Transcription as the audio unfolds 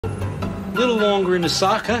Little longer in the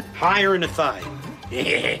sock, huh? Higher in the thigh.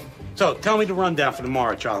 So, tell me the rundown for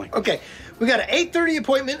tomorrow, Charlie. Okay, we got an 8:30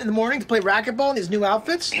 appointment in the morning to play racquetball in these new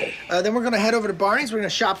outfits. Then we're going to head over to Barney's. We're going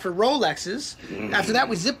to shop for Rolexes. After that,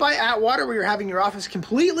 we zip by Atwater, where you're having your office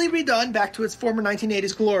completely redone back to its former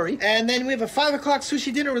 1980s glory. And then we have a 5 o'clock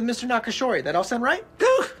sushi dinner with Mr. Nakashori. That all sound right?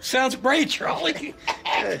 Sounds great, Charlie.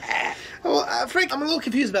 Well, Frank, I'm a little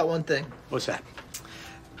confused about one thing. What's that?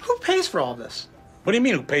 Who pays for all this? What do you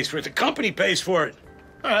mean who pays for it? The company pays for it.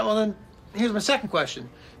 All right, well then, here's my second question.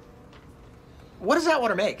 What does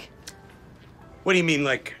Atwater make? What do you mean,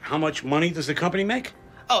 like, how much money does the company make?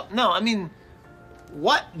 Oh, no, I mean,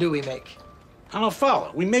 what do we make? I don't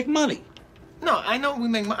follow. We make money. No, I know we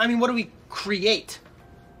make money. I mean, what do we create?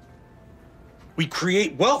 We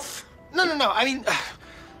create wealth. No, I mean,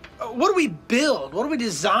 what do we build? What do we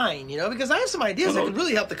design, you know? Because I have some ideas that could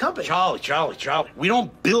really help the company. Charlie. We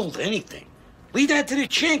don't build anything. Leave that to the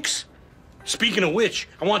chinks. Speaking of which,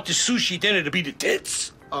 I want the sushi dinner to be the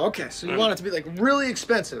tits. Oh, okay, so you want it to be, like, really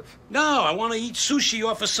expensive. No, I want to eat sushi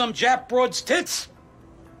off of some Jap broad's tits.